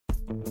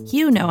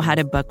You know how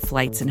to book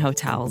flights and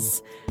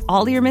hotels.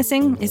 All you're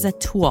missing is a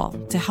tool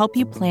to help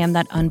you plan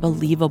that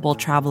unbelievable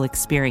travel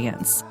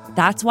experience.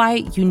 That's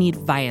why you need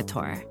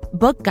Viator.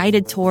 Book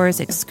guided tours,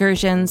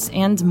 excursions,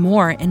 and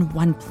more in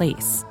one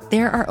place.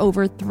 There are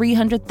over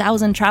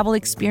 300,000 travel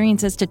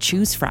experiences to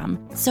choose from,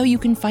 so you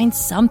can find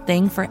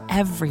something for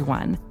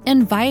everyone.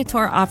 And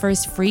Viator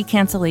offers free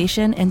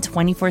cancellation and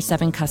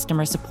 24/7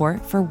 customer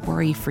support for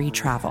worry-free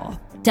travel.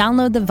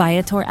 Download the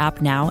Viator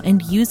app now and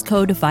use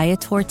code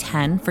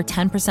Viator10 for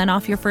 10%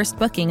 off your first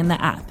booking in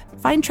the app.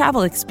 Find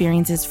travel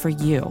experiences for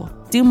you.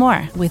 Do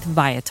more with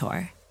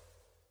Viator.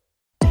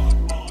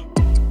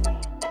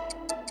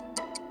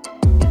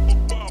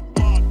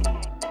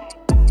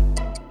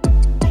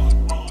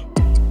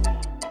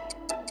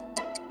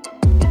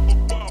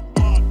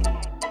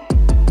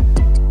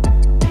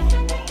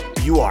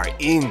 You are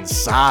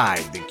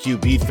inside the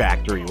QB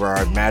Factory, where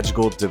our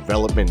magical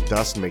development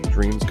does make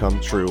dreams come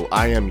true.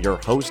 I am your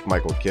host,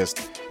 Michael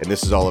Kist, and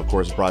this is all, of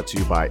course, brought to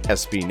you by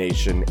SB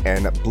Nation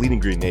and Bleeding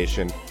Green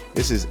Nation.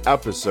 This is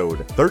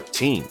episode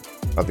 13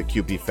 of the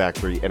QB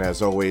Factory, and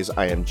as always,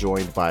 I am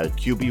joined by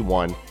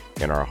QB1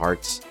 in our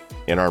hearts,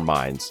 in our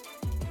minds,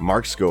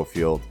 Mark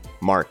Schofield.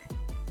 Mark,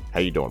 how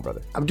you doing,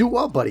 brother? I'm doing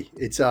well, buddy.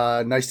 It's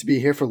nice to be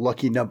here for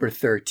lucky number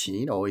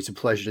 13. Always a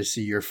pleasure to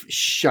see your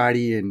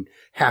shiny and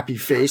happy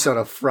face on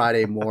a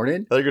Friday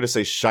morning. I thought you were going to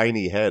say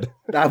shiny head.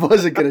 I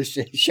wasn't going to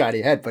say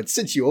shiny head, but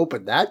since you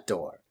opened that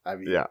door, I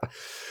mean. Yeah.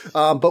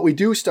 But we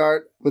do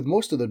start with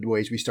most of the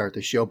ways we start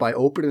the show by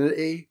opening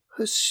a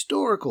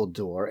historical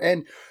door.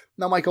 And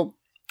now, Michael,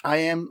 I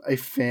am a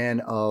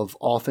fan of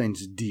all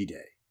things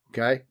D-Day,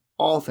 okay?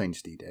 All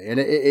things D-Day. And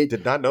it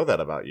did not know that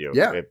about you.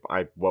 Yeah.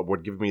 What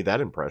would give me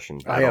that impression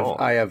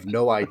I have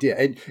no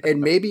idea. And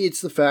maybe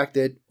it's the fact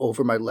that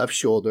over my left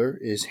shoulder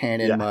is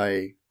hanging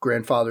my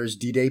grandfather's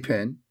D-Day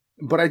pin.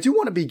 But I do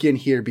want to begin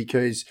here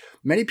because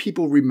many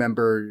people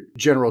remember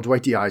General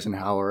Dwight D.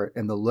 Eisenhower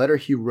and the letter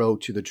he wrote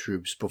to the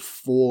troops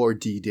before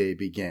D-Day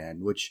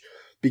began, which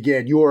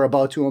began, "You are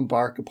about to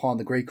embark upon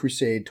the great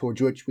crusade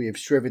towards which we have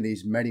striven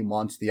these many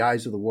months. The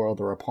eyes of the world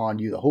are upon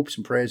you. The hopes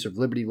and prayers of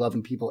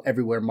liberty-loving people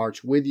everywhere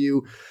march with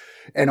you,"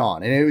 and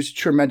on. And it was a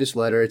tremendous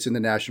letter. It's in the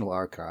National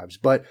Archives.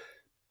 But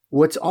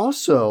what's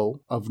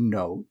also of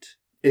note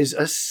is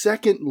a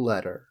second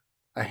letter,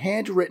 a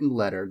handwritten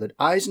letter that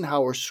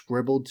Eisenhower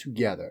scribbled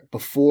together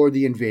before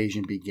the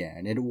invasion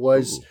began. It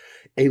was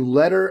a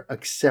letter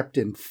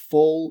accepting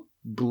full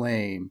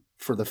blame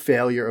for the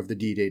failure of the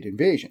D-Day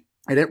invasion.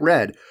 And it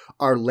read,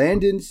 "Our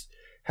landings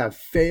have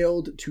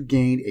failed to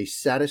gain a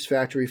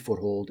satisfactory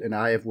foothold, and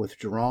I have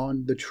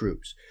withdrawn the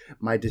troops.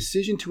 My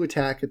decision to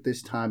attack at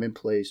this time and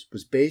place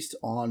was based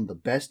on the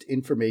best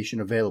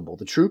information available.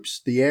 The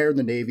troops, the air, and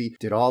the Navy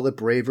did all that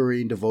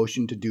bravery and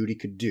devotion to duty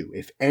could do.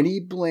 If any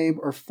blame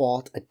or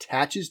fault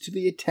attaches to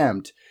the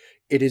attempt,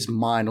 it is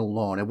mine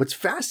alone." And what's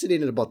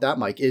fascinating about that,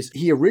 Mike, is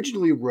he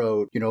originally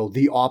wrote,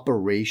 the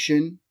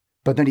operation,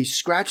 but then he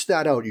scratched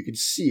that out. You can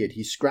see it.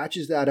 He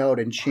scratches that out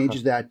and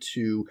changes that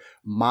to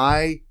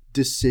 "my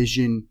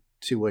decision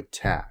to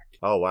attack."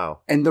 Oh,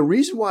 wow. And the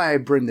reason why I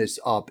bring this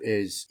up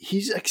is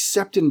he's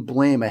accepting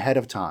blame ahead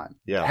of time.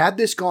 Yeah. Had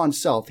this gone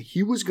south,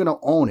 he was going to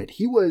own it.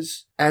 He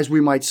was, as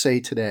we might say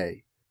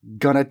today,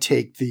 going to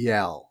take the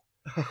L.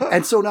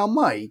 And so now,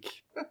 Mike,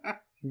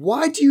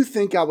 why do you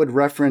think I would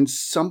reference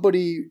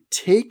somebody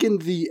taking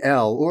the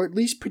L, or at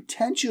least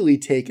potentially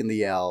taking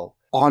the L,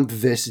 on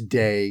this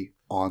day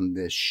on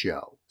this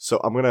show?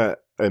 So I'm going to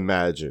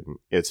imagine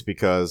it's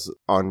because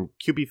on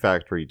QB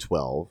Factory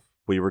 12,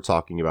 we were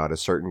talking about a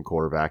certain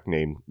quarterback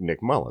named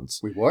Nick Mullins.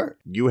 We were.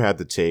 You had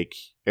the take,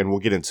 and we'll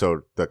get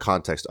into the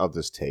context of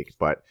this take,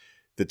 but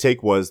the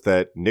take was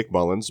that Nick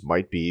Mullins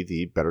might be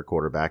the better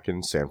quarterback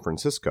in San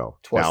Francisco.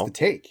 Twas the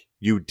take.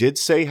 You did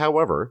say,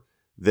 however,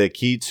 the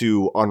key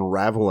to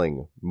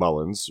unraveling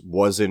Mullins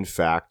was, in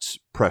fact,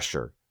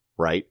 pressure,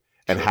 right?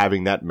 And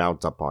having that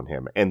mount up on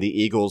him. And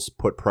the Eagles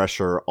put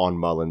pressure on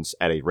Mullins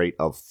at a rate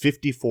of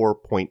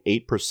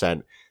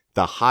 54.8%,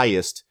 the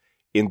highest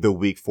in the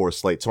Week 4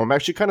 slate. So I'm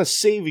actually kind of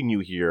saving you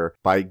here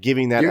by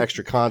giving that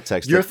extra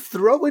context. You're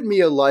throwing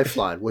me a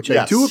lifeline, which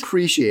Yes. I do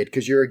appreciate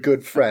because you're a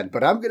good friend,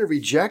 but I'm going to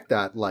reject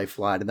that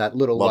lifeline and that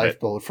little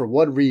lifeboat for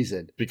one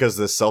reason. Because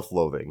of the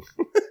self-loathing.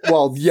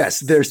 Well, yes,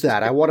 there's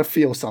that. I want to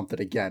feel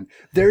something again.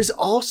 There's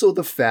also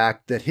the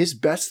fact that his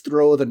best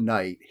throw of the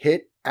night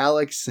hit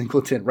Alex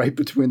Singleton right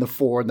between the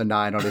 4 and the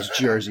 9 on his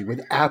jersey with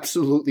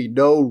absolutely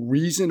no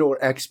reason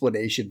or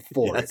explanation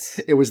for it.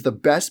 It was the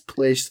best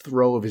placed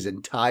throw of his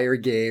entire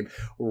game,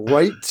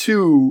 right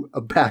to a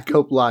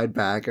backup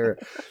linebacker.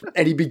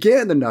 And he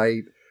began the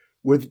night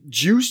with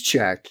juice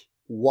check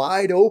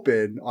wide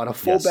open on a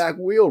fullback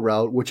wheel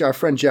route, which our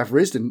friend Jeff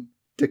Risdon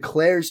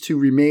declares to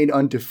remain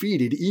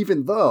undefeated,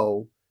 even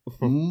though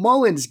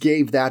Mullins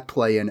gave that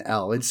play an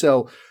L. And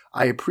so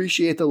I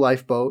appreciate the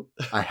lifeboat.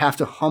 I have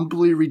to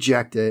humbly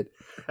reject it.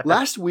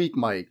 Last week,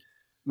 Mike,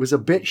 was a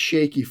bit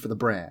shaky for the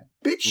brand.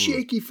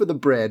 Shaky for the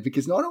brand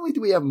because not only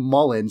do we have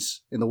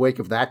Mullins in the wake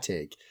of that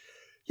take,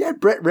 you had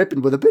Brett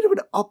Rippon with a bit of an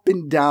up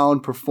and down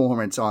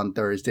performance on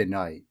Thursday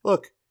night.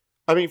 Look,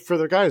 I mean, for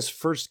the guy's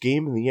first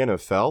game in the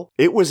NFL,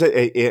 it was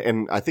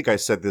and I think I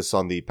said this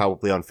on the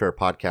Probably Unfair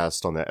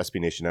podcast on the SB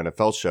Nation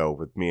NFL show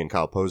with me and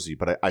Kyle Posey,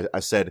 but I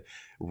said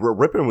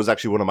Rypien was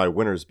actually one of my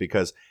winners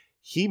because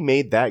he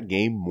made that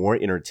game more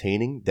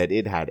entertaining than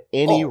it had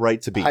any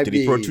right to be. Did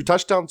he throw 2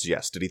 touchdowns?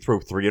 Yes. Did he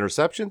throw 3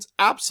 interceptions?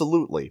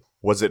 Absolutely.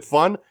 Was it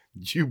fun?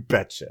 You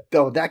betcha.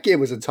 No, that game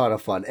was a ton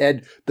of fun.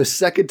 And the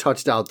second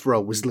touchdown throw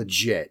was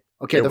legit.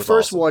 Okay, the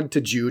first one to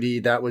Judy,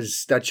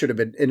 that should have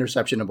been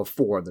interception number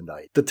 4 of the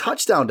night. The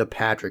touchdown to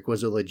Patrick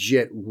was a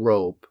legit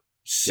rope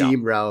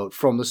seam route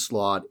from the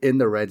slot in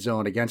the red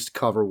zone against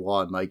cover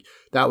 1. Like,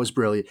 that was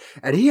brilliant.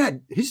 And he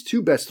had his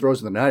 2 best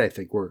throws of the night, I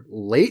think, were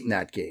late in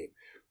that game.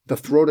 The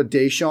throw to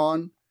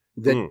Deshaun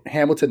that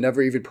Hamilton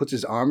never even puts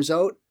his arms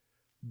out,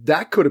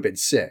 that could have been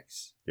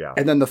 6. Yeah.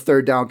 And then the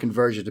third down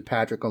conversion to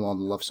Patrick along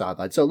the left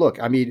sideline. So, look,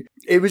 I mean,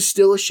 it was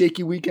still a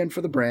shaky weekend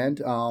for the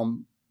brand.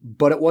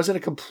 But it wasn't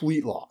a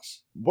complete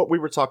loss. What we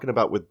were talking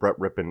about with Brett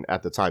Rypien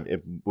at the time,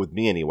 with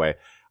me anyway,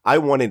 I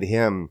wanted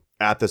him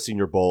at the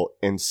Senior Bowl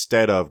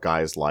instead of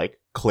guys like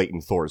Clayton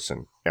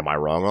Thorson. Am I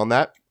wrong on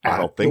that? I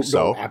don't think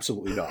so. No,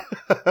 absolutely not.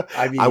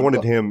 I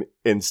wanted him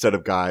instead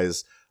of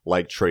guys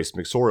like Trace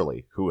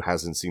McSorley, who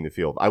hasn't seen the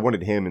field. I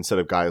wanted him instead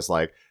of guys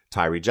like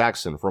Tyree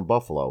Jackson from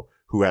Buffalo,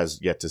 who has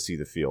yet to see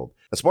the field.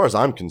 As far as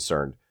I'm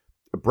concerned,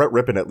 Brett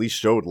Rypien at least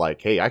showed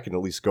like, hey, I can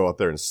at least go out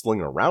there and sling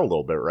it around a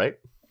little bit, right?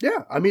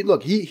 Yeah, I mean,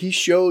 look, he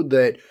showed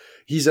that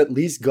he's at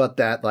least got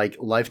that like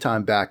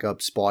lifetime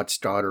backup spot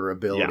starter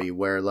ability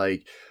where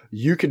like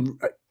you can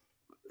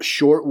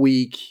short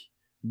week,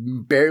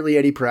 barely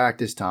any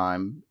practice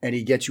time, and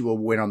he gets you a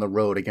win on the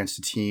road against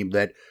a team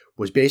that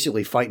was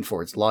basically fighting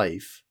for its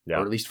life, or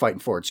at least fighting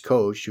for its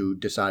coach, who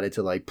decided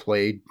to like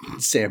play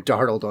Sam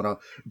Darnold on a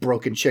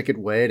broken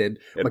chicken wing, and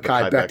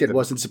Mekhi Becton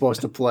wasn't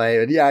supposed to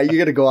play. And you're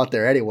going to go out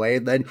there anyway.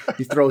 And then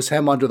he throws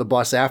him under the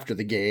bus after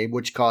the game,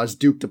 which caused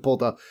Duke to pull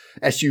the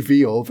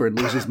SUV over and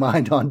lose his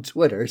mind on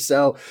Twitter.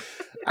 So,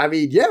 I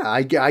mean,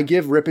 I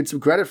give Rypien some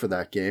credit for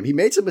that game. He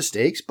made some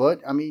mistakes, but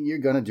I mean, you're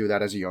going to do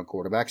that as a young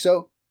quarterback.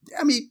 So,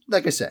 I mean,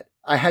 like I said,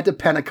 I had to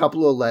pen a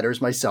couple of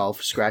letters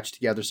myself, scratch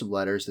together some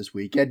letters this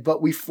weekend,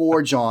 but we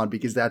forge on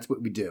because that's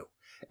what we do.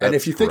 And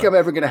if you think I'm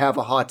ever going to have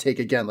a hot take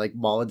again, like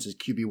Mullins is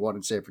QB1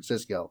 in San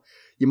Francisco,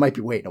 you might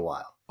be waiting a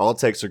while. All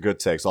takes are good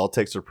takes. All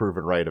takes are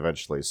proven right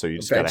eventually. So you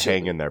just got to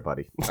hang in there,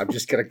 buddy. I'm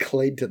just going to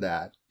cling to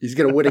that. He's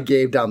going to win a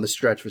game down the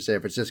stretch for San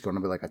Francisco, and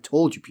I'll be like, I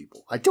told you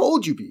people. I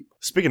told you people.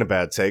 Speaking of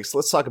bad takes,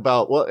 let's talk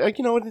about, well,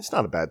 you know what? It's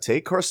not a bad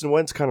take. Carson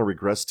Wentz kind of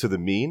regressed to the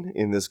mean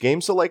in this game.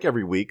 So like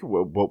every week,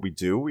 what we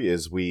do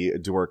is we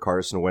do our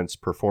Carson Wentz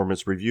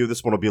performance review.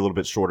 This one will be a little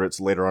bit shorter. It's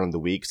later on in the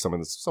week. Some of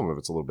it's a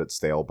little bit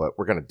stale, but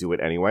we're going to do it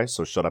anyway.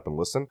 So shut up and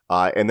listen.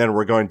 And then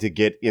we're going to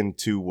get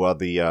into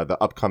the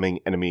upcoming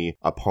enemy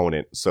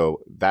opponent.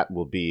 So that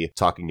will be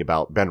talking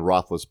about Ben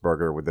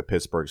Roethlisberger with the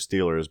Pittsburgh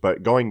Steelers.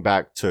 But going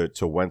back to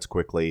Wentz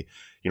quickly,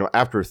 you know,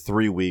 after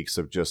 3 weeks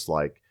of just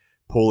like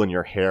pulling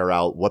your hair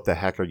out, what the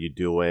heck are you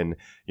doing?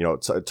 You know,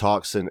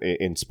 talks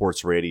in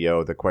sports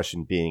radio, the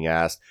question being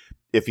asked,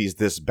 if he's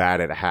this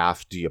bad at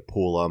half, do you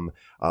pull him?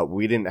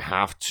 We didn't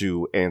have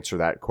to answer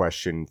that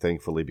question,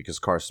 thankfully, because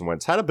Carson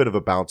Wentz had a bit of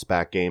a bounce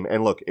back game.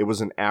 And look, it was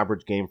an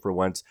average game for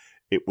Wentz.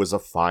 It was a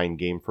fine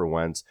game for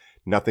Wentz.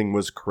 Nothing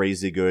was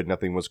crazy good.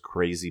 Nothing was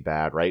crazy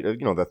bad, right?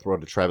 You know, the throw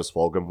to Travis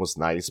Fulgham was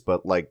nice,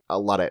 but like a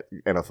lot of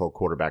NFL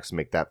quarterbacks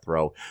make that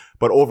throw.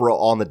 But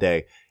overall on the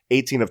day,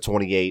 18 of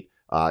 28,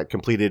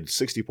 completed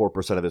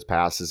 64% of his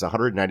passes,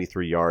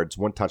 193 yards,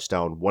 1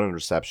 touchdown, 1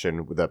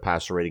 interception with a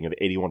passer rating of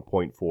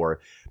 81.4.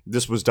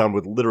 This was done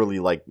with literally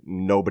like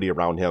nobody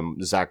around him.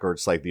 Zach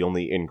Ertz, like the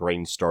only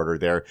ingrained starter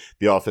there.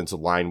 The offensive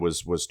line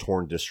was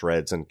torn to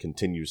shreds and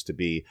continues to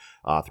be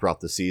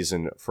throughout the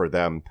season for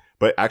them.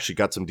 But actually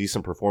got some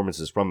decent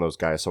performances from those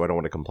guys, so I don't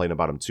want to complain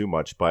about him too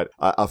much. But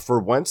for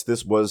Wentz,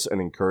 this was an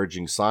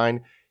encouraging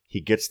sign. He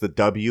gets the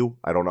W.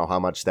 I don't know how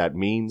much that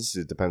means.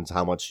 It depends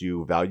how much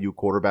you value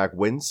quarterback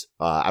wins.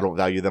 I don't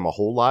value them a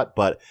whole lot,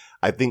 but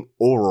I think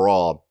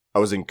overall, I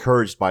was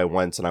encouraged by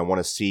Wentz, and I want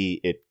to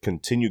see it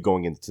continue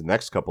going into the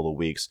next couple of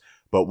weeks.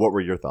 But what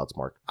were your thoughts,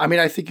 Mark? I mean,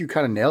 I think you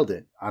kind of nailed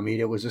it. I mean,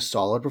 it was a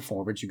solid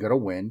performance. You got to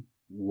win,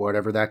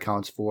 whatever that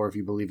counts for, if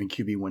you believe in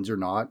QB wins or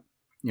not.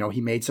 You know,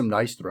 he made some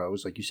nice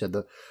throws. Like you said,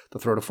 the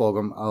throw to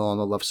Fulgham on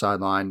the left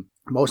sideline.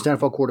 Most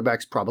NFL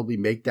quarterbacks probably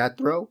make that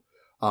throw,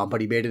 but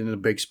he made it in a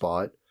big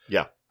spot.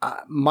 Yeah.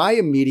 My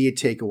immediate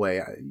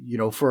takeaway, you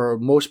know, for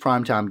most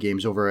primetime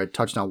games over at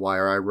Touchdown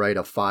Wire, I write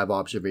a 5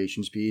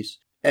 observations piece.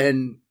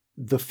 And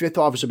the 5th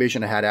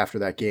observation I had after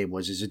that game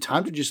was, is it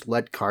time to just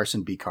let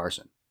Carson be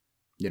Carson?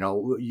 You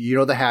know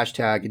the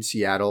hashtag in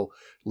Seattle,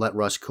 let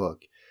Russ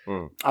cook.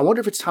 I wonder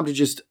if it's time to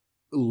just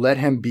let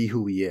him be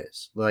who he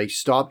is. Like,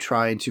 stop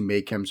trying to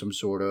make him some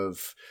sort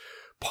of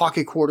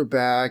pocket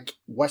quarterback,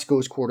 West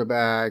Coast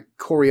quarterback,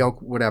 Corey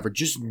Elk, whatever.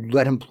 Just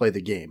let him play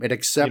the game and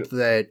accept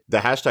that. The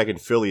hashtag in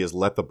Philly is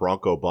let the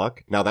Bronco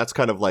buck. Now that's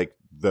kind of like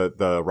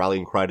the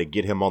rallying cry to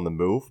get him on the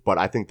move, but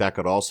I think that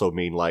could also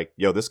mean like,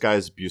 yo, this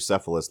guy's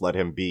Bucephalus, let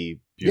him be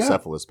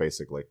Bucephalus,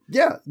 basically.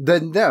 Yeah,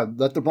 then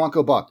let the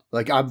Bronco buck.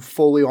 Like, I'm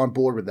fully on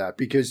board with that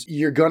because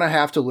you're going to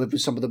have to live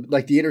with some of the,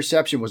 like the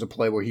interception was a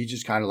play where he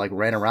just kind of like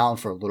ran around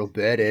for a little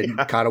bit and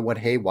kind of went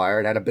haywire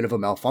and had a bit of a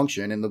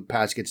malfunction and the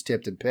pass gets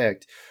tipped and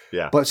picked.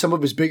 Yeah. But some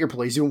of his bigger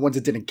plays, even ones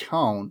that didn't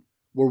count,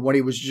 were when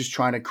he was just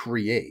trying to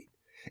create.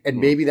 And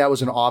maybe that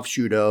was an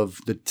offshoot of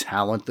the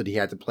talent that he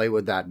had to play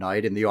with that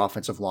night and the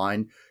offensive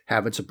line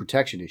having some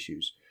protection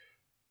issues.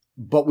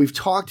 But we've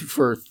talked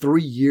for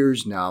 3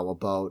 years now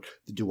about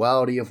the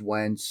duality of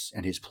Wentz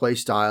and his play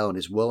style and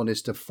his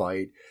willingness to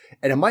fight.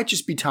 And it might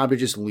just be time to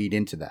just lead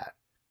into that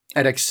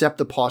and accept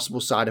the possible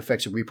side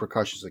effects and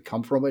repercussions that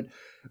come from it.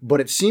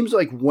 But it seems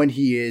like when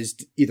he is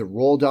either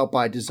rolled out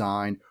by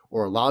design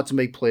or allowed to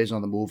make plays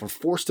on the move or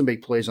forced to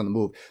make plays on the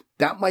move,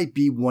 that might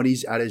be when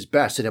he's at his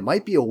best. And it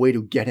might be a way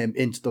to get him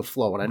into the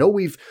flow. And I know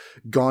we've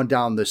gone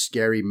down the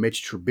scary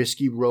Mitch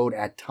Trubisky road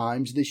at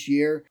times this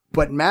year,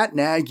 but Matt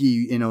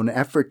Nagy, in an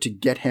effort to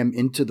get him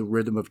into the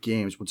rhythm of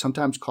games, would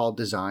sometimes call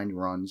design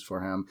runs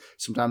for him,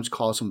 sometimes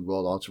call some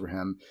rollouts for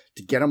him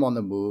to get him on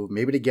the move,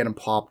 maybe to get him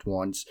popped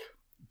once,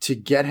 to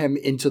get him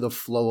into the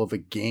flow of a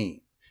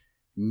game.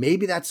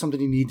 Maybe that's something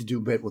you need to do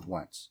a bit with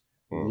Wentz.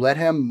 Let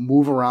him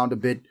move around a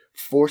bit,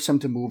 force him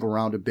to move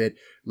around a bit,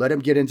 let him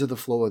get into the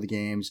flow of the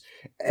games,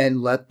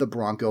 and let the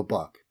Bronco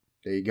buck.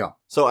 There you go.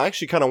 So I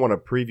actually kind of want to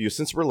preview,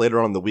 since we're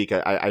later on in the week,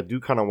 I do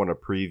kind of want to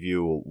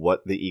preview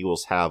what the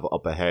Eagles have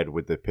up ahead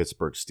with the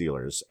Pittsburgh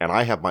Steelers. And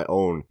I have my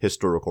own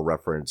historical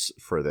reference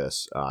for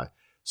this.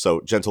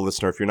 So, gentle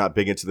listener, if you're not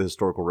big into the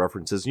historical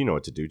references, you know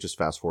what to do. Just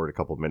fast forward a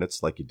couple of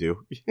minutes like you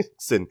do.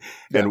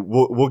 and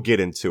we'll get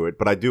into it.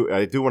 But I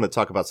do want to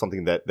talk about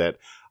something that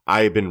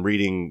I've been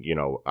reading.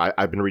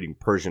 I've been reading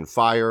Persian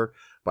Fire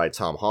by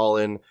Tom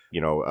Holland.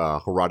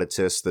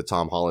 Herodotus, the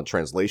Tom Holland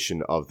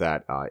translation of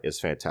that is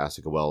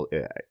fantastic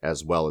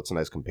as well. It's a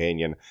nice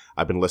companion.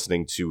 I've been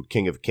listening to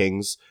King of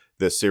Kings,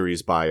 the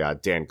series by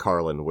Dan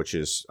Carlin, which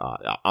is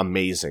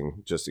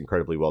amazing, just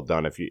incredibly well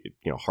done. If you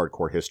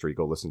hardcore history,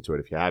 go listen to it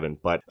if you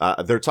haven't. But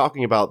they're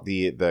talking about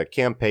the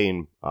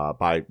campaign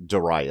by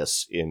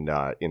Darius in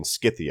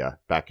Scythia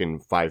back in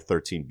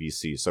 513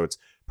 BC. So it's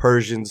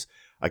Persians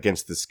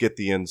against the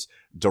Scythians,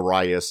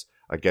 Darius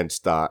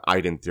against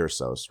Aiden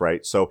Thyrsos,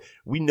 right? So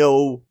we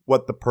know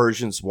what the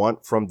Persians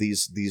want from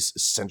these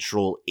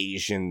Central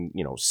Asian,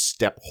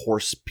 steppe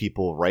horse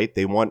people, right?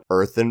 They want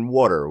earth and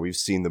water. We've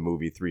seen the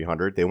movie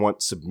 300. They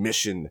want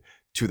submission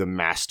to the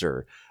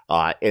master.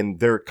 And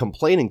they're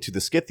complaining to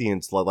the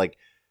Scythians, like,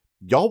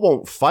 y'all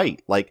won't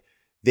fight. Like,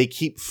 they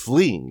keep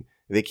fleeing.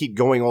 They keep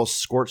going all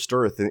scorched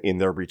earth in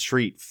their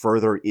retreat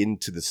further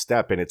into the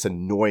steppe, and it's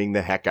annoying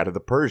the heck out of the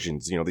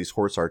Persians. These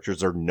horse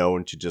archers are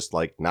known to just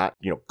not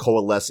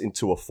coalesce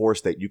into a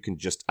force that you can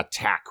just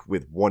attack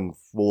with one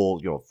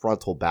full,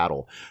 frontal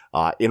battle.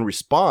 In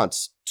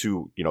response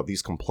to,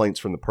 these complaints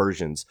from the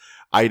Persians,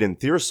 Aiden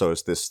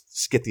Thyrsos, this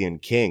Scythian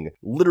king,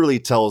 literally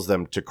tells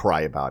them to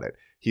cry about it.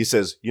 He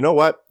says, you know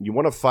what? You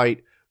want to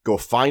fight? Go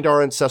find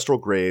our ancestral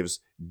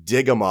graves,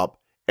 dig them up,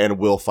 and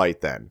we'll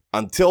fight then.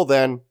 Until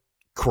then,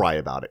 cry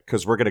about it,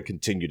 because we're going to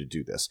continue to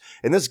do this.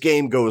 And this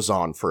game goes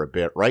on for a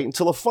bit, right?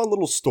 Until a fun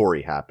little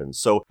story happens.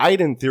 So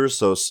Aiden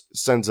Thyrsos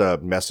sends a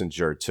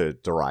messenger to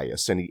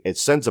Darius, and it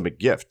sends him a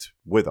gift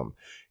with him.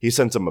 He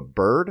sends him a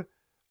bird,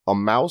 a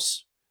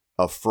mouse,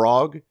 a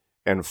frog,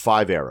 and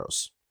 5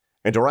 arrows.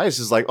 And Darius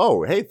is like,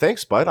 oh, hey,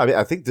 thanks, bud.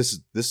 I think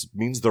this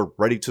means they're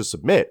ready to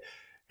submit.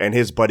 And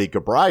his buddy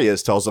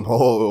Gabryas tells him,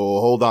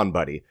 oh, hold on,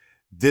 buddy.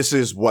 This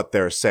is what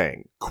they're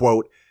saying.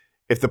 Quote,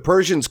 if the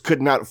Persians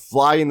could not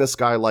fly in the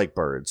sky like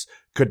birds,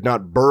 could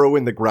not burrow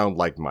in the ground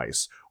like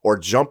mice, or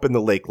jump in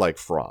the lake like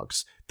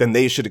frogs, then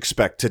they should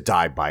expect to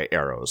die by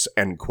arrows,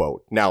 end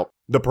quote. Now,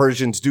 the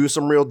Persians do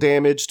some real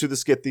damage to the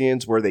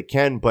Scythians where they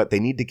can, but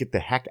they need to get the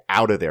heck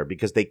out of there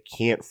because they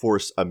can't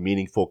force a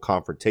meaningful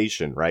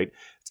confrontation, right?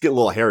 It's getting a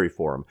little hairy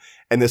for them.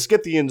 And the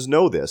Scythians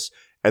know this,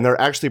 and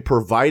they're actually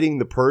providing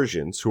the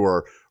Persians, who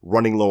are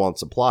running low on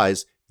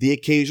supplies, the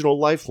occasional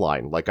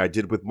lifeline, like I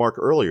did with Mark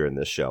earlier in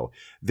this show.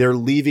 They're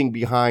leaving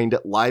behind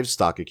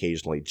livestock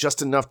occasionally,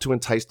 just enough to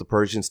entice the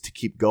Persians to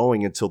keep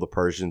going until the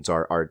Persians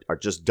are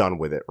just done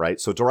with it,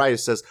 right? So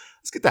Darius says,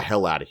 let's get the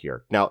hell out of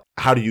here. Now,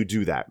 how do you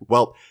do that?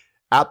 Well,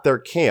 at their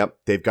camp,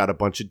 they've got a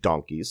bunch of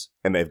donkeys,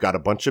 and they've got a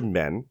bunch of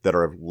men that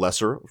are of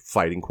lesser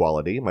fighting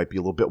quality, might be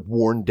a little bit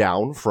worn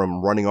down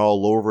from running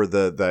all over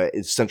the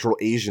Central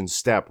Asian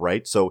steppe,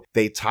 right? So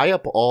they tie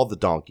up all the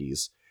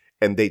donkeys,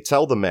 and they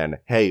tell the men,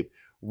 hey,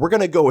 we're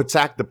going to go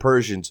attack the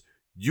Persians.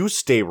 You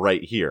stay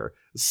right here.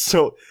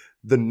 So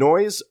the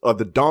noise of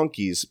the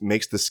donkeys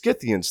makes the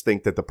Scythians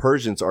think that the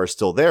Persians are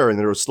still there, and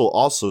there are still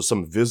also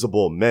some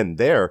visible men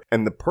there,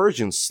 and the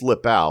Persians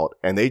slip out,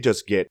 and they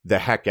just get the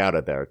heck out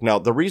of there. Now,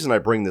 the reason I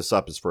bring this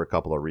up is for a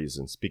couple of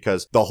reasons,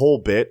 because the whole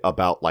bit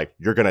about, like,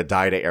 you're going to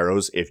die to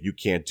arrows if you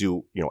can't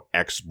do,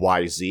 X,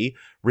 Y, Z,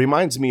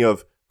 reminds me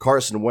of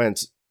Carson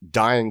Wentz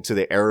dying to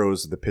the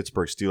arrows of the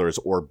Pittsburgh Steelers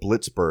or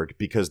Blitzburgh,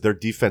 because their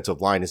defensive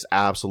line is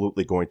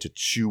absolutely going to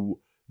chew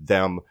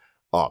them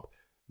up.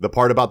 The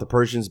part about the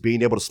Persians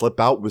being able to slip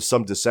out with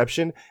some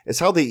deception is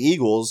how the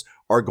Eagles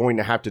are going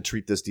to have to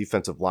treat this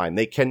defensive line.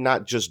 They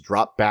cannot just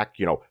drop back,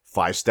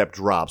 5-step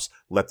drops,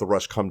 let the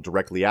rush come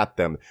directly at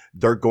them.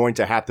 They're going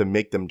to have to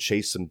make them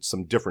chase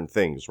some different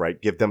things, right?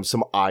 Give them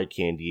some eye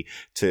candy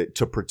to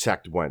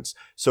protect Wentz.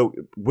 So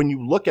when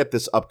you look at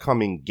this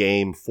upcoming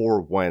game for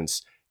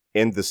Wentz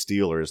and the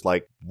Steelers,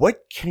 like,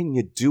 what can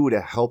you do to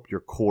help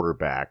your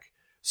quarterback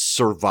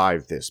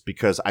survive this?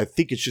 Because I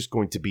think it's just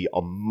going to be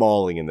a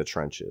mauling in the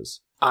trenches.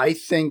 I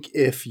think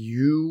if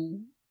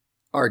you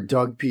are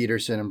Doug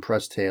Peterson and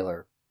Press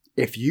Taylor,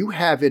 if you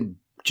haven't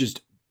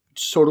just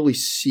totally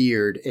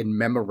seared and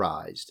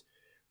memorized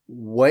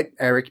what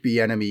Eric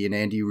Bieniemy and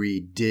Andy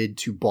Reid did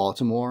to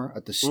Baltimore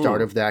at the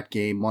start of that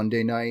game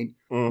Monday night,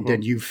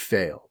 then you've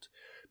failed.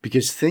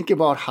 Because think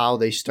about how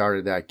they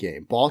started that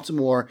game.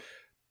 Baltimore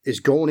is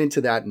going into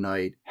that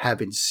night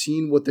having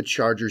seen what the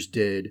Chargers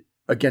did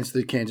against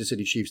the Kansas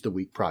City Chiefs the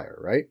week prior,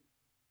 right?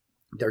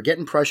 They're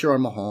getting pressure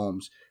on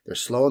Mahomes. They're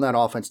slowing that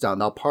offense down.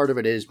 Now, part of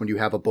it is when you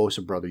have a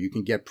Bosa brother, you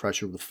can get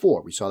pressure with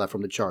 4. We saw that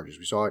from the Chargers.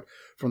 We saw it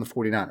from the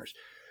 49ers.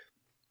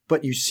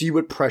 But you see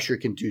what pressure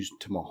can do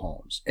to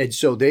Mahomes. And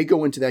so they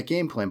go into that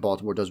game plan,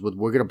 Baltimore does, with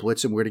we're going to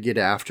blitz him, we're going to get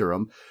after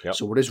him. Yep.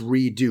 So what does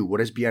Reid do? What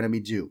does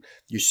Bieniemy do?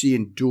 You're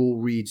seeing dual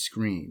read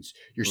screens.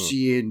 You're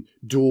seeing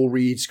dual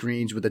read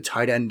screens with a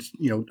tight end,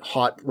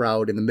 hot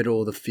route in the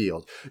middle of the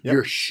field. Yep.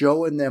 You're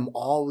showing them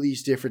all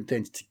these different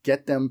things to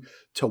get them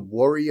to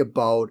worry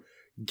about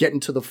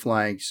getting to the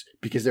flanks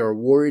because they were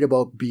worried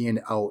about being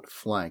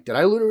outflanked. And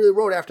I literally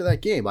wrote after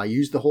that game, I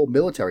used the whole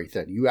military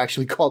thing. You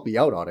actually called me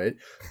out on it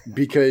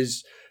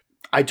because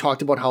I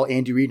talked about how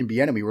Andy Reid and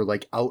Bieniemy were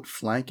like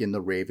outflanking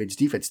the Ravens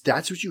defense.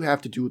 That's what you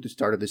have to do at the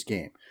start of this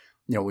game.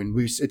 And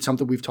it's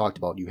something we've talked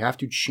about. You have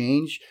to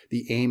change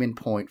the aim and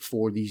point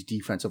for these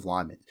defensive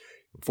linemen,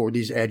 for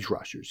these edge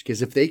rushers.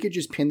 Because if they could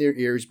just pin their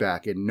ears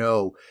back and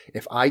know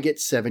if I get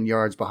 7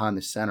 yards behind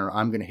the center,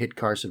 I'm going to hit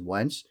Carson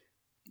Wentz,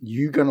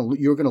 you're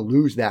gonna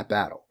lose that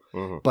battle.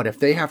 But if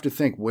they have to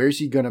think, where's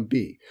he gonna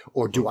be,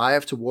 or do I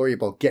have to worry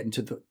about getting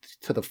to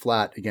the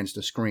flat against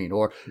the screen,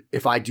 or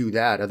if I do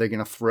that, are they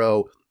gonna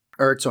throw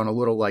Ertz on a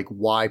little like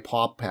Y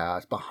pop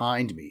pass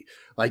behind me?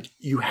 Like,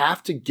 you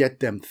have to get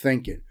them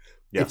thinking.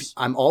 Yes,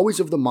 I'm always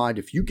of the mind,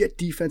 if you get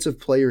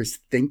defensive players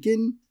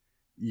thinking,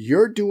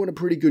 you're doing a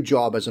pretty good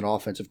job as an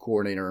offensive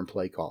coordinator and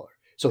play caller.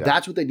 So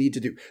that's what they need to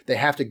do. They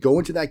have to go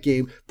into that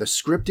game. The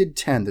scripted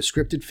 10, the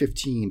scripted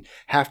 15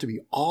 have to be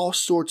all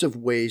sorts of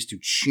ways to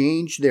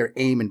change their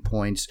aim and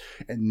points,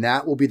 and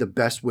that will be the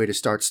best way to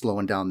start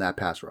slowing down that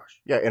pass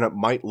rush. Yeah, and it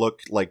might look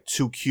like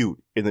too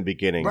cute in the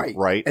beginning,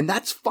 right? And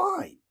that's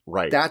fine.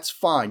 Right. That's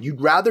fine.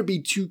 You'd rather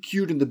be too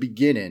cute in the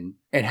beginning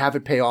and have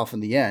it pay off in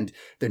the end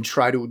than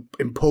try to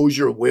impose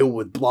your will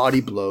with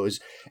bloody blows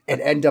and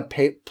end up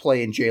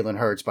playing Jalen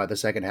Hurts by the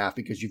second half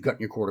because you've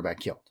gotten your quarterback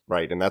killed.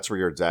 Right, and that's where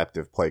your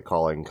adaptive play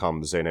calling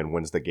comes in and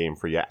wins the game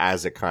for you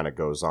as it kind of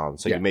goes on.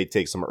 So you may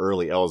take some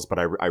early L's, but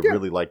I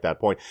really like that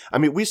point. I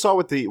mean, we saw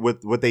with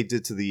what they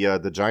did to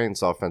the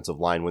Giants' offensive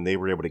line when they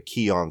were able to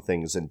key on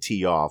things and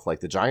tee off. Like,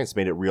 the Giants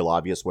made it real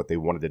obvious what they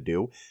wanted to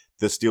do.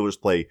 The Steelers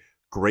play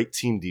great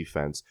team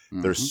defense.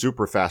 They're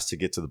super fast to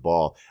get to the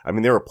ball. I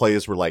mean, there were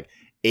plays where like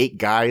 8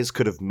 guys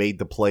could have made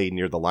the play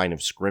near the line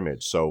of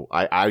scrimmage. So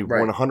I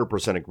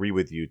 100% agree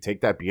with you.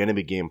 Take that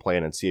Bieniemy game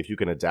plan and see if you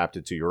can adapt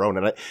it to your own.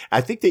 And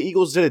I think the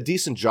Eagles did a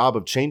decent job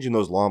of changing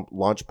those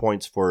launch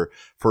points for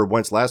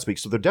Wentz last week.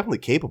 So they're definitely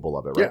capable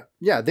of it, right?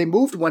 Yeah. They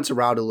moved Wentz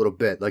around a little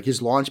bit. Like,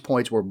 his launch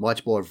points were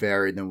much more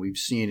varied than we've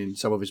seen in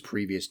some of his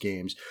previous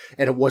games.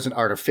 And it wasn't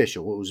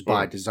artificial. It was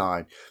by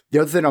design. The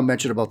other thing I'll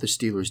mention about the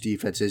Steelers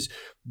defense is,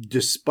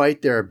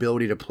 despite their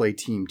ability to play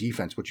team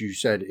defense, which you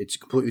said, it's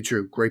completely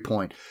true. Great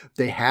point.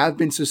 They have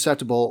been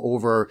susceptible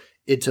over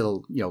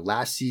into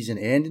last season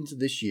and into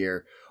this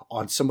year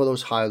on some of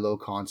those high-low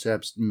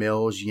concepts,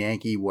 Mills,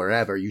 Yankee,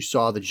 wherever. You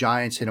saw the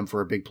Giants hit him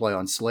for a big play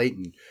on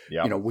Slayton.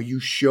 Yep. Where you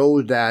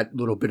show that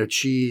little bit of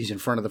cheese in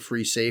front of the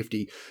free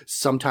safety.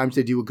 Sometimes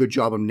they do a good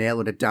job of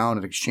nailing it down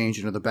and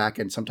exchanging to the back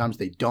end. Sometimes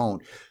they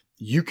don't.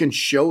 You can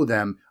show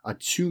them a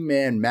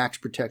 2-man max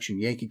protection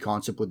Yankee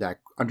concept with that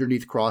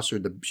underneath crosser,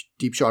 the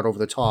deep shot over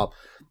the top.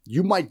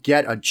 You might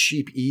get a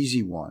cheap,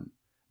 easy one,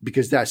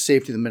 because that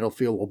safety in the middle of the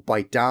field will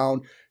bite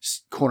down,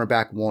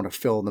 cornerback won't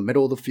fill in the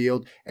middle of the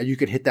field, and you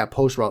can hit that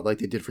post route like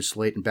they did for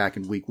Slayton back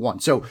in week 1.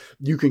 So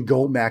you can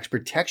go max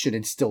protection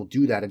and still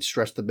do that and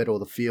stress the middle of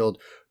the field,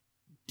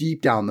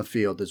 deep down the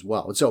field as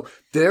well. And so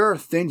there are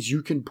things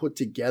you can put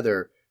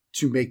together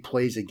to make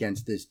plays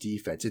against this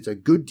defense. It's a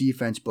good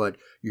defense, but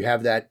you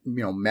have that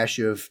mesh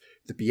of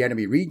the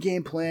Bieniemy Reid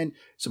game plan,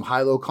 some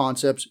high-low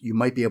concepts. You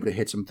might be able to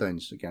hit some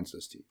things against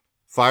this team.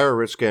 Fire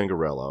Rich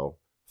Gangarello,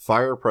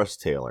 fire Press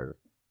Taylor,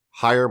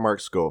 hire Mark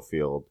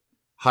Schofield,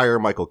 hire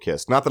Michael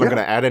Kist. Not that I'm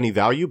going to add any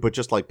value, but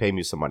just like pay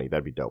me some money.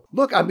 That'd be dope.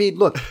 Look,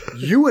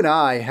 you and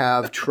I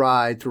have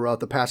tried throughout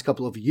the past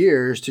couple of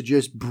years to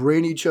just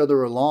bring each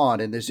other along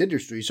in this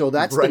industry. So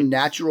that's the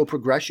natural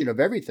progression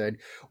of everything.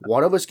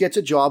 One of us gets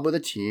a job with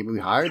a team. We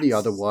hire the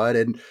other one.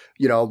 And,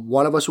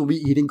 one of us will be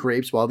eating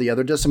grapes while the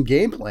other does some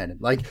game planning.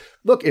 Like,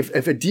 look,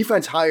 if a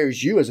defense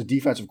hires you as a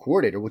defensive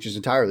coordinator, which is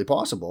entirely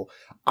possible,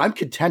 I'm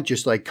content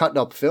just like cutting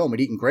up film and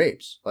eating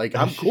grapes. Like,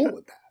 I'm cool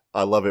with that.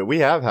 I love it. We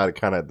have had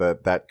kind of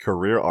that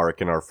career arc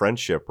in our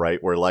friendship,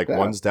 right? Where like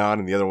one's down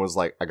and the other one's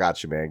like, I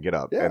got you, man, get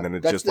up. Yeah, and then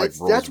it's just like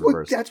roles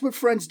reversed. That's what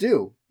friends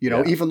do,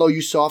 even though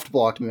you soft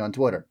blocked me on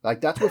Twitter.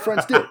 Like, that's what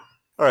friends do.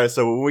 All right,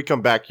 so when we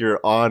come back here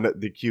on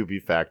the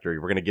QB Factory,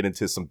 we're going to get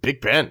into some Big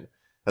Ben.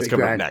 That's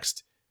coming up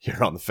next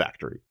here on the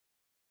Factory.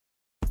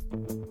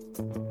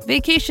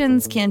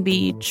 Vacations can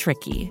be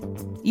tricky.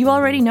 You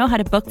already know how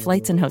to book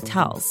flights and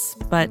hotels,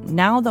 but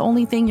now the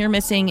only thing you're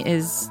missing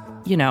is,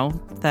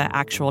 the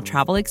actual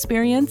travel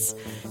experience.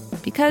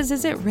 Because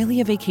is it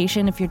really a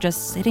vacation if you're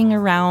just sitting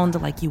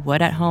around like you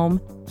would at home?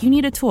 You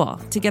need a tool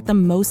to get the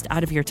most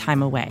out of your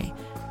time away.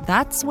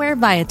 That's where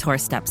Viator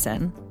steps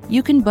in.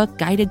 You can book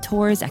guided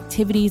tours,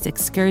 activities,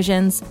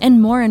 excursions,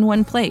 and more in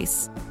one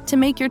place to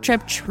make your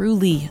trip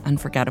truly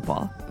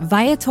unforgettable.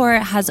 Viator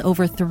has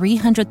over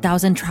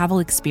 300,000 travel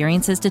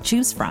experiences to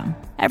choose from.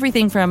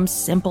 Everything from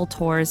simple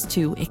tours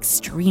to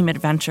extreme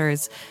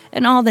adventures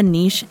and all the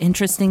niche,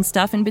 interesting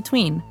stuff in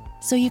between.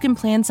 So you can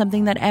plan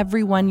something that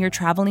everyone you're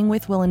traveling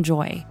with will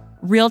enjoy.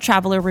 Real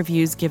traveler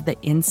reviews give the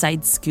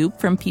inside scoop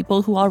from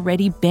people who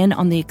already been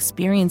on the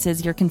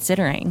experiences you're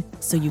considering,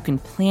 so you can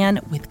plan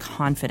with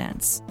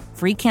confidence.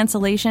 Free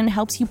cancellation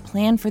helps you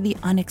plan for the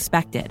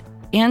unexpected.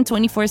 And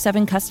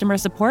 24/7 customer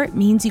support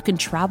means you can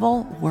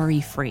travel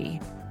worry-free.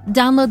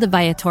 Download the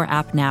Viator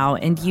app now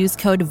and use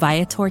code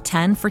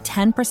Viator10 for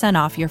 10%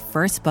 off your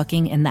first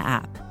booking in the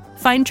app.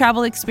 Find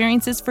travel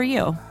experiences for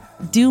you.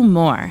 Do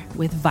more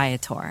with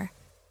Viator.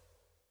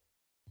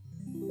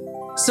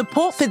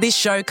 Support for this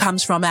show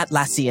comes from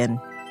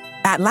Atlassian.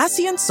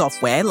 Atlassian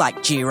software like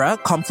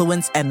Jira,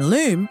 Confluence, and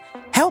Loom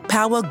help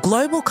power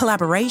global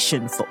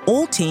collaboration for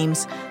all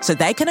teams so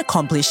they can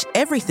accomplish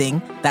everything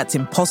that's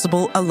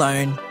impossible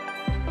alone.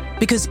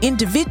 Because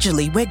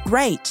individually we're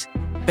great,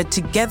 but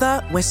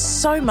together we're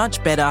so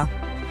much better.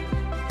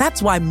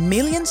 That's why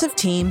millions of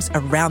teams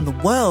around the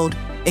world,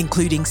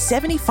 including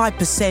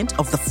 75%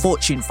 of the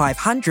Fortune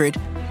 500,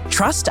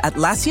 trust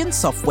Atlassian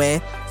software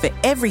for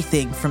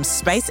everything from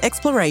space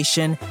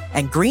exploration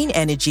and green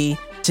energy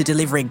to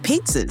delivering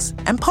pizzas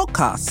and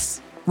podcasts.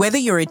 Whether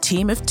you're a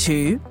team of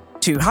 2,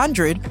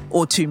 200,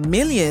 or 2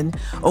 million,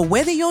 or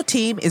whether your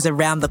team is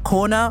around the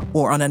corner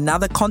or on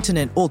another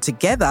continent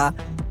altogether,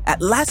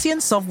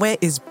 Atlassian software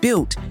is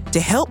built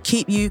to help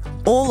keep you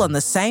all on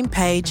the same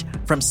page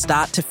from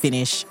start to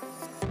finish.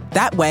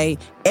 That way,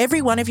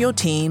 every one of your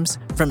teams,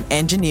 from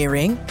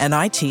engineering and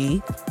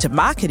IT to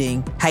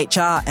marketing,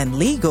 HR, and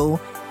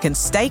legal, can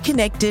stay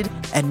connected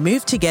and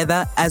move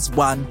together as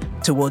one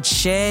towards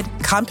shared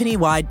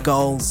company-wide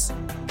goals.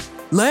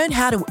 Learn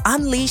how to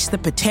unleash the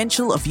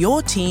potential of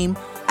your team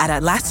at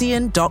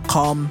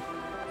Atlassian.com.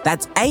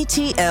 That's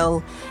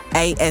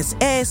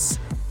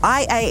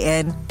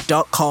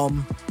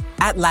Atlassian.com.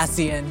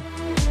 Atlassian.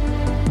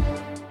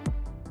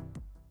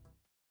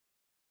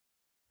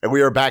 And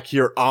we are back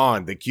here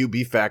on the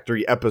QB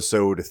Factory,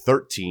 episode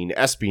 13,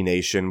 SB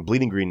Nation,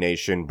 Bleeding Green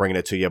Nation, bringing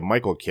it to you.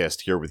 Michael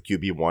Kist here with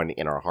QB1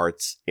 in our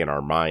hearts, in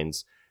our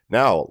minds.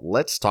 Now,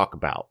 let's talk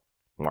about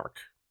Mark.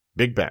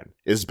 Big Ben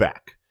is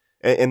back.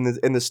 And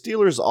the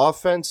Steelers'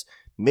 offense,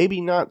 maybe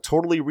not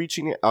totally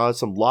reaching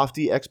some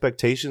lofty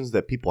expectations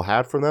that people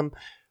had for them,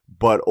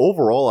 but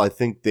overall, I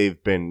think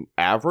they've been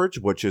average,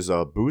 which is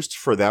a boost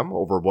for them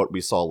over what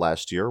we saw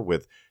last year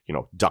with,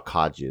 Duck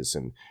Hodges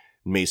and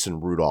Mason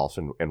Rudolph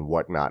and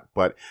whatnot.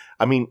 But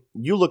I mean,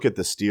 you look at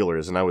the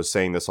Steelers, and I was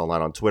saying this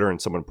online on Twitter,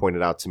 and someone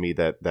pointed out to me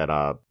that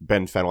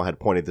Ben Fennell had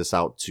pointed this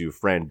out to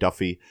Fran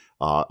Duffy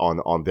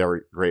on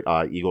their great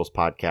Eagles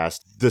podcast.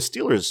 The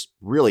Steelers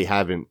really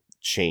haven't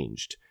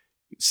changed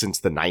since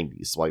the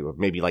 90s, like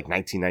maybe like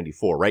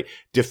 1994, right?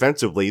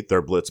 Defensively,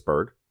 they're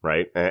Blitzburg,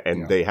 right?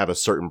 And they have a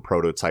certain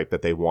prototype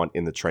that they want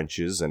in the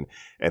trenches, and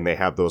they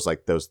have those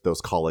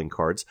calling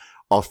cards.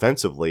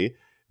 Offensively,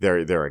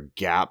 they're a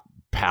gap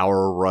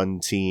power run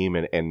team,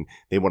 and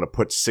they want to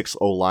put 6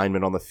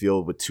 O-linemen on the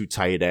field with 2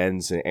 tight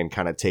ends and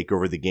kind of take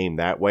over the game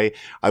that way.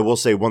 I will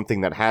say one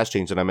thing that has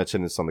changed, and I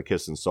mentioned this on the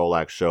Kiss and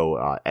Solak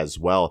show as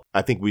well.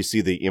 I think we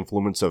see the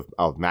influence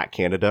of Matt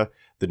Canada,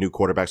 the new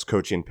quarterbacks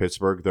coach in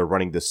Pittsburgh. They're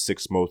running the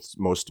 6th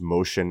most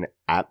motion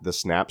at the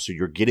snap, so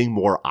you're getting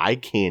more eye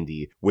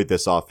candy with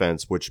this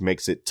offense, which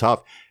makes it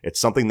tough. It's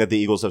something that the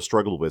Eagles have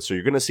struggled with. So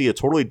you're going to see a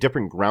totally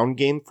different ground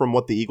game from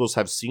what the Eagles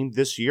have seen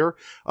this year,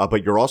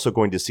 but you're also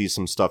going to see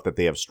some stuff that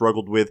they have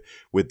struggled with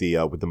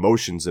the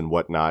motions and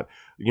whatnot.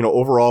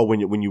 Overall,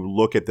 when you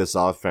look at this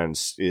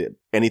offense,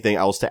 anything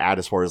else to add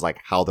as far as like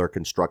how they're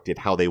constructed,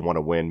 how they want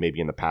to win, maybe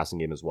in the passing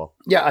game as well?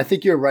 Yeah, I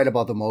think you're right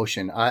about the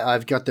motion.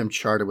 I've got them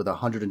charted with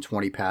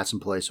 120 passing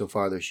plays so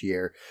far this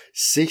year.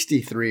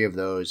 63 of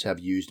those have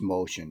used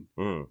motion,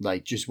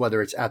 like just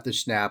whether it's at the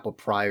snap or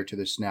prior to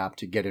the snap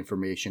to get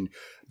information.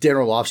 Dan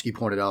Orlovsky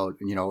pointed out,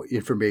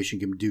 information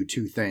can do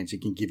two things.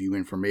 It can give you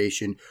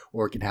information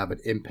or it can have an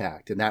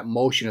impact. And that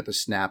motion at the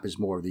snap is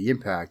more of the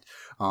impact.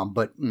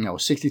 But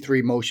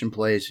 63 motion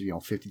plays,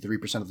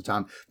 53% of the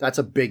time, that's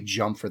a big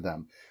jump for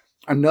them.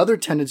 Another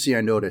tendency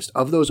I noticed,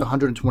 of those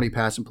 120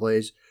 passing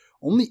plays,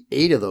 only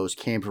 8 of those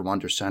came from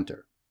under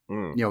center.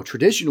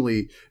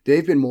 Traditionally,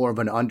 they've been more of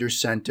an under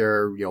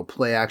center,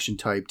 play action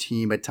type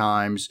team at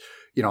times.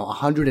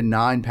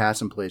 109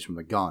 passing plays from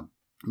the gun.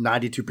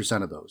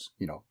 92% of those,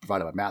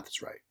 provided my math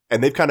is right.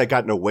 And they've kind of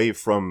gotten away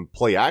from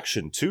play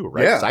action too,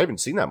 right? Yeah. 'Cause I haven't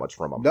seen that much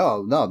from them.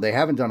 No, they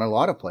haven't done a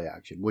lot of play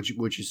action,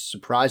 which is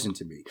surprising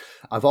to me.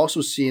 I've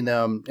also seen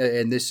them,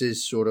 and this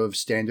is sort of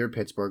standard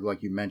Pittsburgh,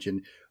 like you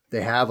mentioned,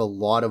 they have a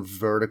lot of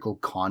vertical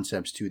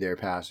concepts to their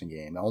passing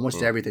game.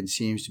 Almost everything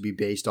seems to be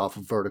based off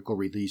of vertical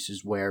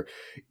releases where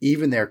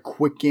even their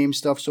quick game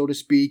stuff, so to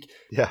speak,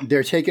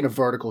 they're taking a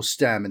vertical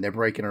stem and they're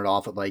breaking it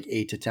off at like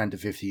 8 to 10 to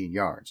 15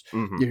 yards.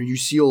 You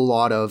see a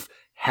lot of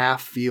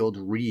half field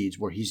reads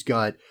where he's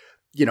got,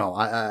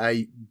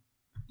 I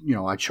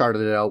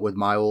charted it out with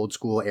my old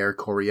school Eric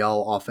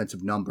Coryell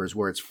offensive numbers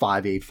where it's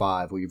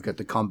 5-8-5, where you've got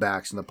the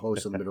comebacks in the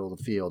post in the middle of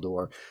the field,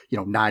 or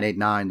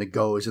 9-8-9, the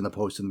goes in the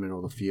post in the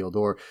middle of the field,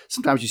 or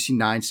sometimes you see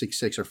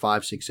 9-6-6 or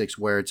 5-6-6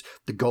 where it's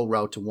the go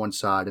route to one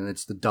side and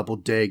it's the double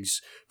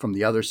digs from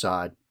the other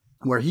side,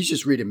 where he's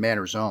just reading man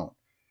or zone.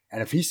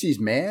 And if he sees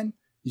man,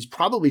 he's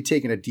probably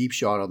taking a deep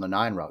shot on the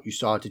 9 route. You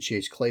saw it to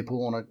Chase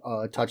Claypool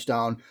on a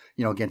touchdown,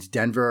 against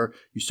Denver.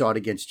 You saw it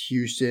against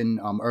Houston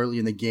early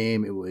in the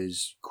game. It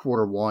was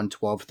quarter 1,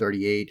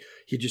 12:38.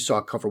 He just saw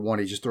cover 1.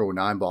 He just throw a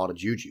 9 ball to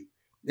Juju.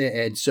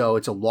 And so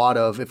it's a lot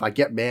of, if I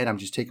get man, I'm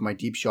just taking my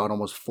deep shot,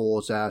 almost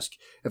Foles-esque.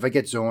 If I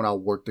get zone, I'll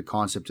work the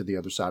concept to the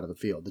other side of the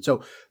field. And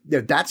so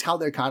that's how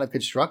they're kind of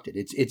constructed.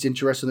 It's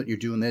interesting that you're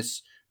doing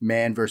this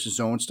man versus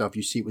zone stuff.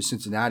 You see it with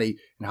Cincinnati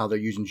and how they're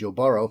using Joe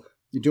Burrow.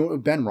 You're doing it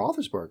with Ben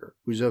Roethlisberger,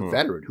 who's a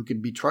veteran who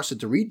can be trusted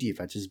to read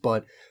defenses,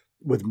 but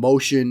with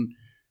motion,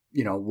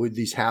 with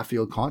these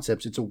half-field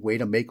concepts, it's a way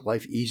to make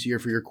life easier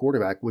for your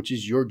quarterback, which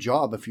is your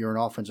job if you're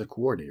an offensive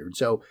coordinator. And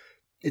so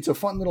it's a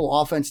fun little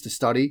offense to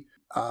study.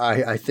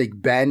 I think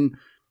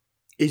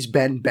is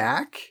Ben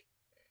back?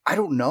 I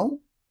don't know.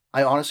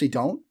 I honestly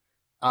don't.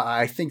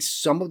 I think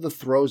some of the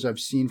throws I've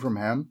seen from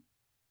him,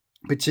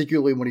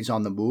 particularly when he's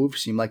on the move,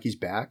 seem like he's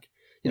back.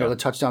 The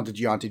touchdown to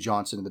Deontay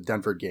Johnson in the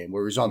Denver game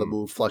where he was on the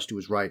move, flushed to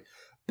his right.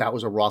 That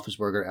was a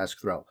Roethlisberger-esque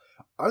throw.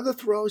 Other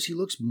throws, he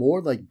looks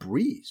more like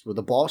Breeze, where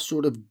the ball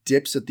sort of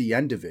dips at the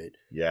end of it.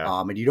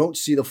 Yeah. And you don't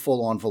see the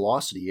full-on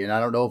velocity. And I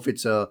don't know if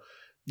it's the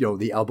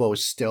elbow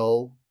is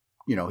still,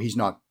 he's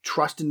not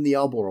trusting the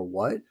elbow or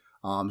what.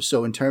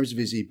 So in terms of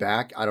is he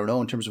back, I don't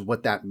know. In terms of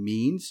what that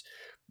means,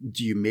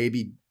 do you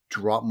maybe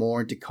drop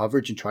more into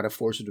coverage and try to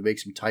force him to make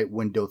some tight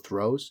window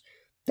throws?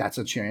 That's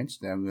a chance.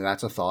 I mean,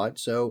 that's a thought.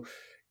 So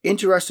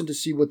interesting to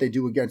see what they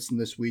do against him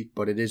this week,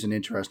 but it is an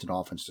interesting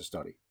offense to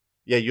study.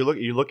 Yeah, you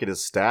look at his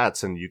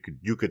stats, and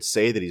you could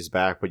say that he's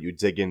back, but you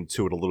dig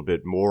into it a little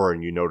bit more,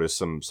 and you notice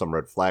some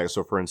red flags.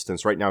 So, for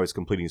instance, right now he's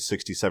completing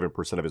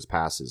 67% of his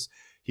passes.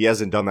 He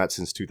hasn't done that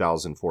since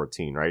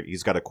 2014, right?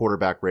 He's got a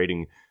quarterback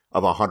rating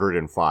of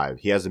 105.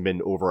 He hasn't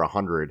been over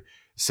 100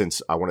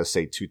 since, I want to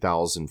say,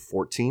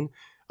 2014.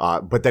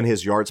 But then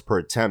his yards per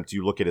attempt,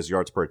 you look at his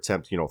yards per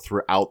attempt,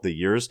 throughout the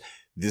years,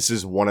 this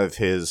is one of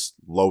his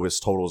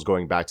lowest totals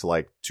going back to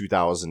like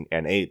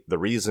 2008. The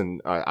reason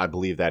I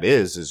believe that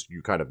is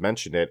you kind of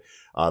mentioned it,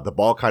 the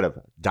ball kind of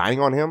dying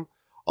on him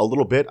a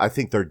little bit. I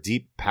think their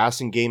deep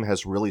passing game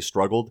has really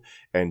struggled,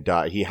 and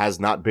he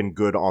has not been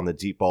good on the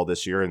deep ball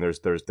this year, and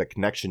there's the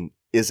connection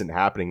isn't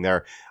happening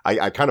there.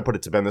 I kind of put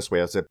it to Ben this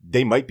way. I said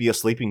they might be a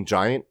sleeping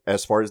giant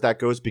as far as that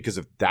goes, because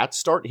if that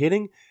start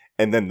hitting,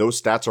 and then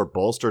those stats are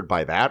bolstered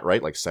by that,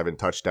 right? Like 7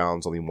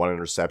 touchdowns, only 1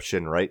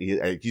 interception, right?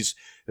 He's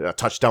a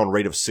touchdown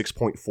rate of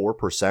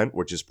 6.4%,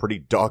 which is pretty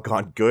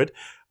doggone good.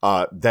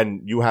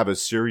 Then you have a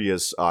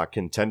serious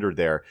contender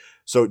there.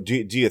 So do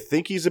you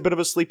think he's a bit of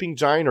a sleeping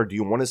giant, or do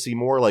you want to see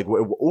more? Like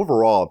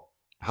overall,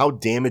 how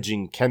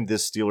damaging can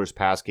this Steelers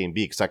pass game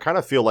be? Because I kind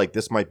of feel like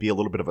this might be a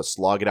little bit of a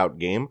slog it out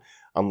game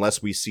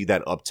unless we see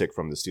that uptick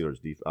from the Steelers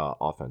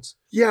offense.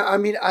 Yeah, I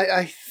mean,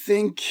 I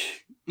think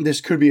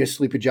this could be a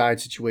sleepy giant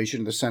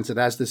situation in the sense that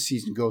as the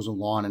season goes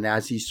along and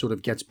as he sort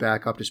of gets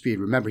back up to speed,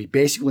 remember, he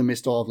basically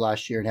missed all of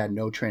last year and had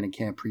no training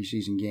camp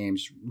preseason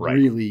games, right.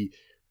 Really,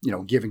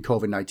 given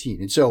COVID-19.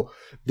 And so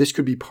this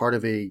could be part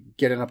of a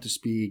getting up to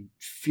speed,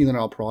 feeling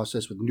out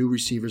process with new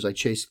receivers like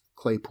Chase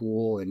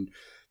Claypool, and,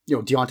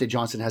 Deontay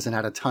Johnson hasn't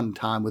had a ton of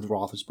time with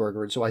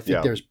Roethlisberger. And so I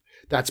think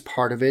that's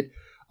part of it.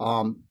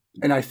 And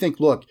I think,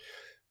 look,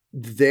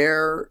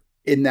 they're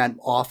in that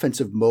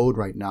offensive mode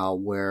right now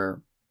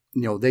where,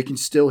 they can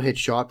still hit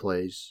shot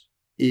plays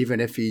even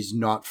if he's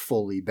not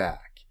fully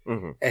back.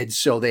 Mm-hmm. And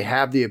so they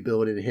have the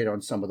ability to hit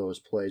on some of those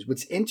plays.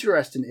 What's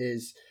interesting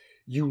is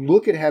you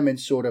look at him in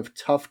sort of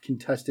tough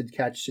contested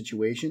catch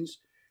situations,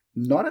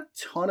 not a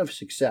ton of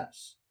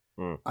success.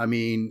 I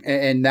mean,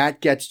 and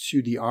that gets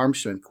to the arm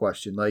strength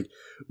question. Like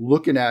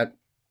looking at,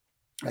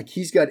 like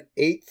he's got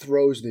 8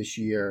 throws this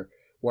year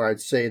where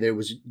I'd say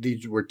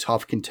these were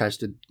tough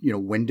contested,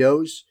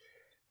 windows,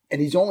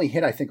 and he's only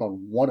hit I think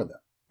on one of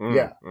them.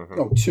 Yeah,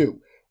 no, 2.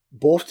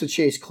 Both to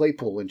Chase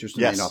Claypool,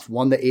 interestingly enough.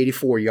 One the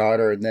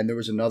 84-yarder, and then there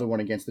was another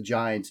one against the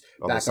Giants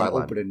back on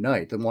opening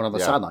night, the one on the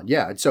sideline.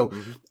 Yeah, and so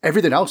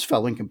everything else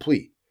fell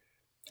incomplete.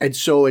 And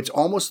so it's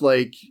almost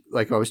like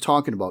I was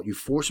talking about, you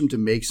force him to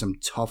make some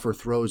tougher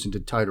throws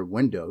into tighter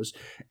windows.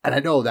 And I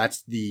know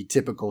that's the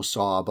typical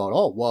saw about,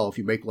 oh, well, if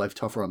you make life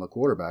tougher on the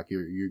quarterback,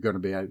 you're going to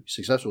be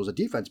successful as a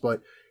defense.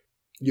 But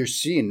you're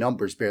seeing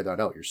numbers bear that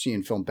out. You're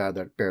seeing film bear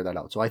that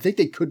out. So I think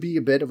they could be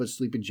a bit of a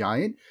sleeping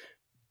giant.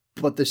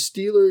 But the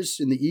Steelers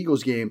in the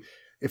Eagles game,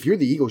 if you're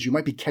the Eagles, you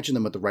might be catching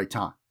them at the right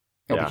time.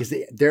 Because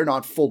they're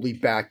not fully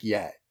back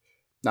yet.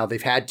 Now,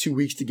 they've had 2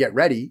 weeks to get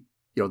ready.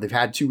 They've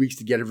had 2 weeks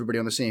to get everybody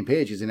on the same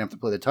page because they didn't have to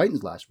play the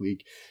Titans last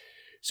week.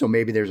 So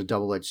maybe there's a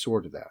double-edged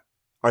sword to that.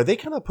 Are they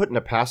kind of putting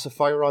a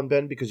pacifier on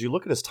Ben? Because you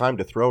look at his time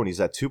to throw and he's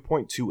at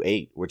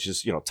 2.28, which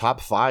is, top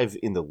 5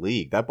 in the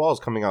league. That ball is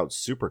coming out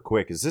super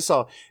quick. Is this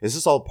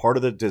all part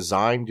of the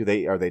design?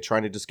 Are they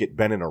trying to just get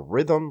Ben in a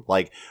rhythm?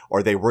 Like,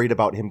 are they worried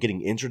about him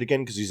getting injured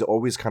again? Because he's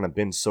always kind of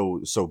been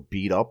so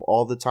beat up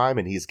all the time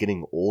and he's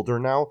getting older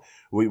now.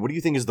 What do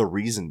you think is the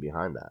reason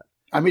behind that?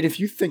 I mean, if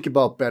you think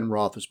about Ben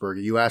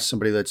Roethlisberger, you ask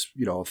somebody that's,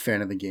 a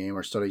fan of the game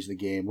or studies the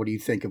game, what do you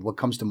think of? What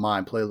comes to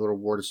mind? Play a little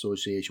word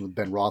association with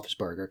Ben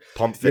Roethlisberger.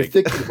 Pump fake.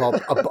 You're thinking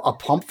about a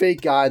pump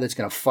fake guy that's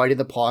going to fight in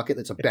the pocket,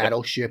 that's a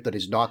battleship that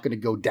is not going to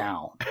go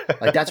down.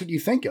 Like, that's what you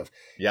think of.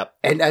 Yep.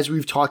 And as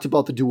we've talked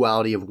about the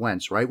duality of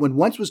Wentz, right? When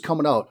Wentz was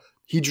coming out,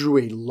 he drew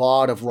a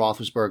lot of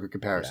Roethlisberger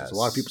comparisons. Yes. A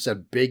lot of people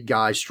said big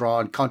guy,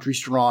 strong, country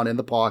strong in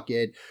the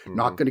pocket,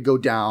 not going to go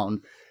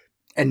down.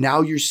 And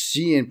now you're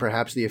seeing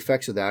perhaps the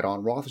effects of that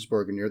on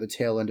Roethlisberger near the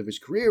tail end of his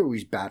career where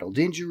he's battled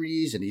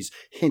injuries and he's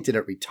hinted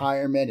at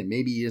retirement and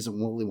maybe he doesn't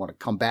really want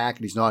to come back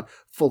and he's not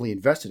fully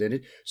invested in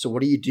it. So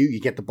what do? You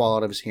get the ball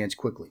out of his hands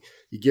quickly.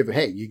 You get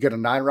a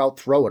 9-route,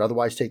 throw it,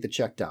 otherwise take the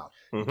check down.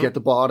 You get the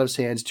ball out of his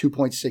hands,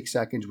 2.6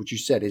 seconds, which you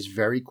said is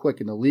very quick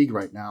in the league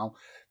right now.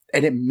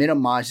 And it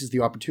minimizes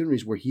the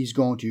opportunities where he's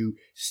going to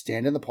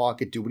stand in the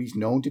pocket, do what he's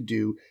known to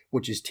do,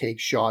 which is take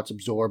shots,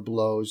 absorb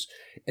blows,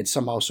 and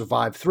somehow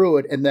survive through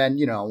it. And then,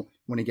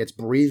 when he gets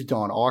breathed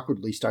on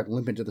awkwardly, start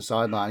limping to the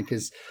sideline.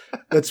 Because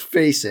let's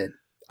face it,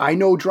 I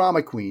know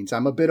drama queens.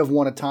 I'm a bit of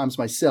one at times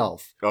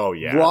myself. Oh,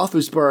 yeah.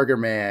 Roethlisberger,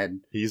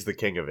 man. He's the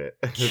king of it.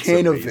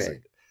 King of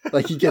it.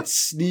 Like he gets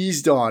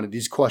sneezed on and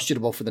he's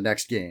questionable for the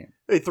next game.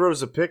 He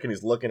throws a pick and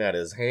he's looking at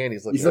his hand.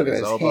 He's looking at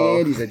his elbow.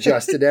 Hand. He's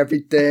adjusted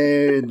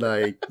everything.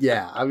 Like,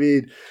 yeah. I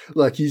mean,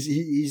 look,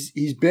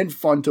 he's been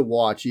fun to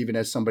watch, even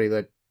as somebody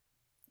that,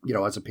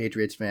 as a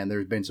Patriots fan,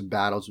 there's been some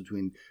battles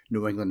between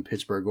New England and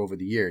Pittsburgh over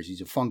the years. He's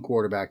a fun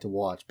quarterback to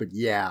watch. But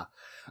yeah,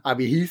 I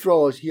mean,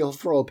 he'll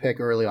throw a pick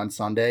early on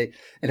Sunday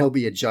and he'll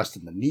be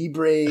adjusting the knee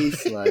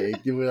brace.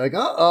 Like, you'll be like,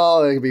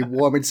 he'll be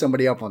warming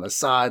somebody up on the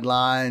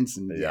sidelines.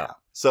 And yeah.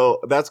 So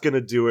that's going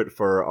to do it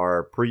for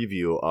our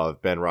preview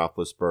of Ben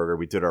Roethlisberger.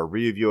 We did our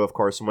review of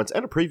Carson Wentz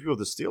and a preview of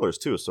the Steelers,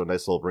 too. So a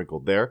nice little wrinkle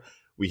there.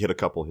 We hit a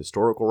couple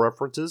historical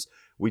references.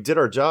 We did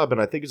our job,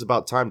 and I think it's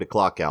about time to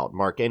clock out.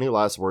 Mark, any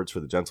last words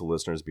for the gentle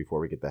listeners before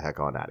we get the heck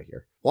on out of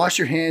here? Wash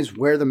your hands,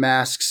 wear the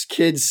masks.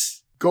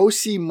 Kids, go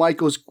see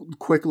Michael's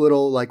quick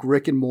little like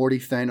Rick and Morty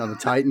thing on the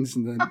Titans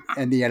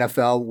and the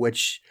NFL,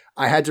 which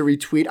I had to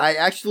retweet.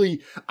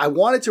 I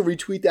wanted to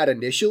retweet that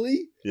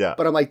initially. Yeah.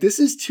 But I'm like, this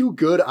is too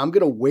good. I'm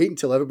going to wait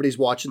until everybody's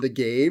watching the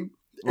game.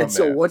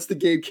 So once the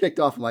game kicked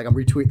off, I'm like, I'm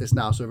retweeting this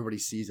now so everybody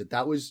sees it.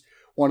 That was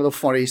one of the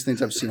funniest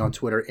things I've seen on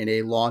Twitter in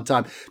a long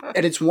time.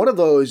 And it's one of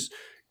those,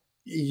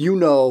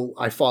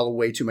 I follow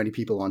way too many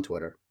people on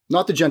Twitter.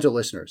 Not the gentle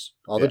listeners.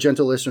 All the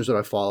gentle listeners that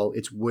I follow,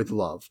 it's with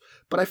love.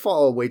 But I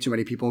follow way too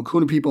many people,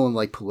 including people in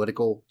like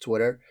political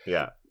Twitter.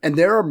 Yeah. And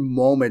there are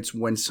moments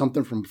when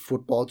something from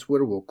football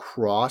Twitter will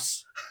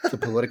cross to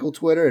political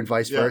Twitter and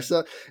vice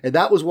versa. And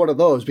that was one of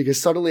those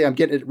because suddenly I'm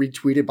getting it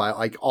retweeted by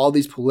like all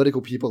these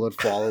political people that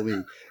follow me.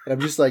 And I'm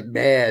just like,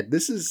 man,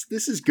 this is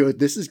good.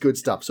 This is good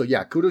stuff. So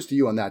yeah, kudos to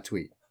you on that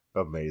tweet.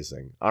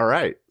 Amazing. All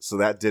right. So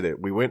that did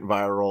it. We went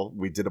viral.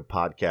 We did a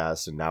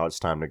podcast and now it's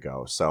time to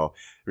go. So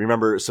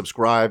remember,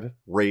 subscribe,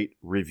 rate,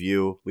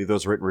 review, leave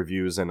those written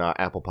reviews in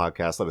Apple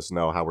Podcasts. Let us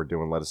know how we're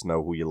doing. Let us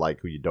know who you like,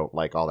 who you don't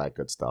like, all that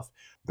good stuff.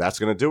 That's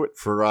going to do it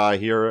for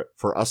here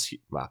for us.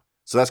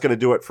 So that's going to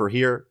do it for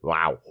here.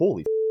 Wow.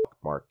 Holy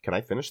Mark. Can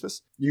I finish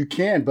this? You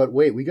can, but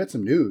wait, we got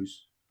some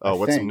news. Oh,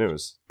 what's some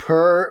news?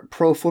 Per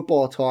Pro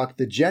Football Talk,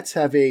 the Jets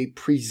have a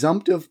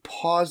presumptive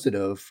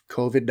positive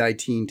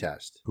COVID-19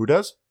 test. Who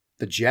does?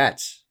 The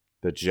Jets.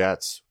 The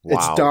Jets. Wow.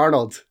 It's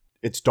Darnold.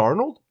 It's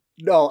Darnold?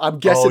 No, I'm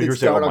guessing it's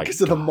Darnold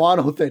because of the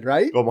mono thing,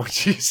 right? Oh, my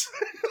jeez.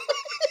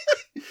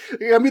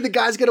 I mean, the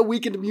guy's got a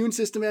weakened immune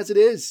system as it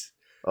is.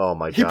 Oh,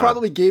 my God. He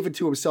probably gave it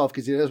to himself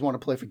because he doesn't want to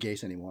play for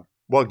Gase anymore.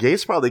 Well,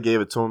 Gase probably gave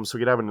it to him so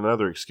he could have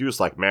another excuse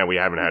like, man, we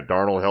haven't had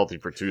Darnold healthy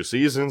for 2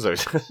 seasons.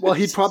 Well,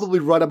 he'd probably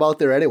run him out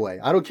there anyway.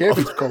 I don't care if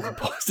he's COVID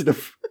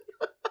positive.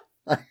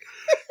 I'm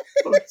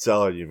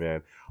telling you,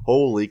 man.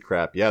 Holy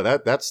crap. Yeah,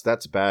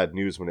 that's bad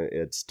news when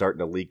it's starting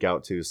to leak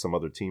out to some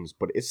other teams.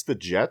 But it's the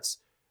Jets.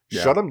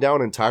 Yeah. Shut them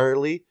down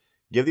entirely.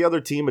 Give the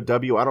other team a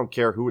W. I don't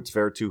care who it's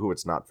fair to, who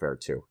it's not fair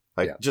to.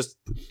 Just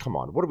come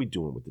on. What are we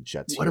doing with the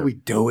Jets What here? are we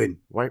doing?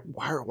 Why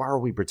are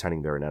we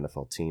pretending they're an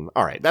NFL team?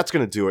 All right, that's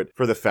going to do it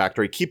for the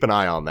factory. Keep an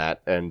eye on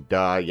that. And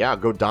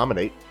go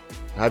dominate.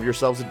 Have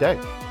yourselves a day.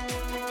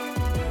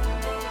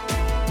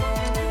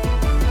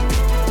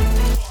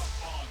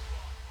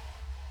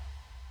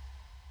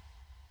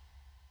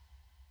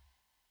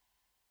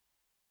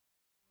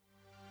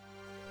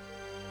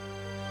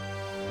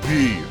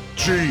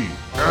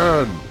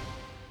 BGN.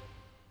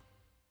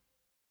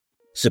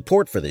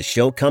 Support for this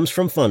show comes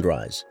from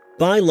Fundrise.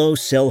 Buy low,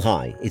 sell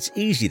high. It's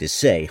easy to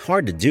say,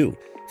 hard to do.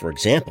 For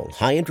example,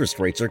 high interest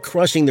rates are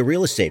crushing the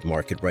real estate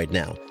market right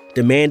now.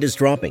 Demand is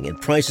dropping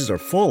and prices are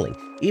falling,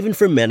 even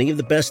for many of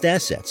the best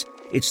assets.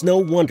 It's no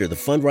wonder the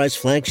Fundrise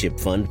Flagship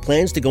Fund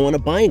plans to go on a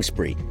buying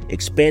spree,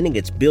 expanding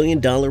its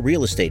billion-dollar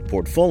real estate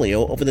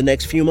portfolio over the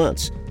next few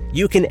months.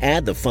 You can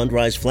add the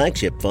Fundrise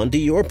Flagship Fund to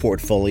your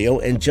portfolio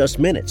in just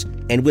minutes,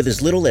 and with as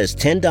little as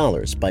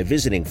 $10 by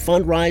visiting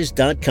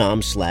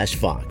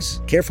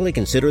fundrise.com/Fox. Carefully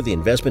consider the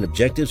investment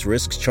objectives,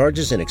 risks,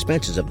 charges, and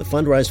expenses of the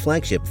Fundrise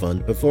Flagship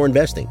Fund before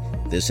investing.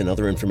 This and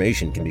other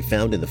information can be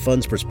found in the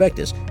fund's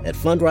prospectus at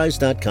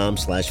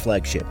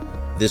fundrise.com/flagship.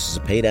 This is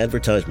a paid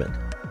advertisement.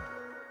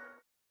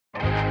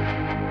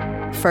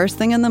 First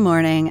thing in the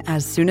morning,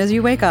 as soon as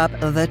you wake up,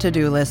 the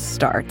to-do list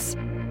starts.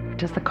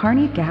 Does the car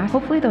need gas?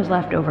 Hopefully those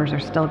leftovers are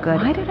still good.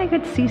 Why did I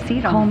get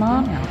CC'd on Call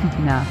Mom?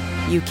 No.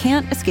 You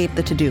can't escape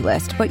the to-do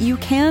list, but you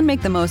can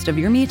make the most of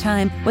your me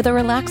time with a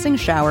relaxing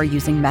shower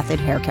using Method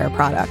Hair Care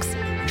products.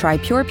 Try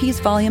Pure Peace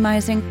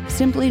Volumizing,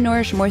 Simply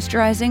Nourish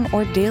Moisturizing,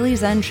 or Daily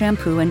Zen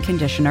Shampoo and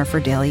Conditioner for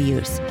daily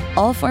use.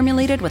 All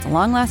formulated with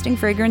long-lasting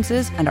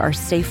fragrances and are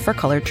safe for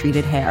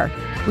color-treated hair.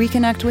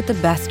 Reconnect with the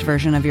best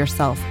version of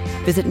yourself.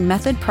 Visit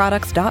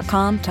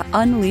methodproducts.com to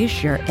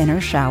unleash your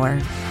inner shower.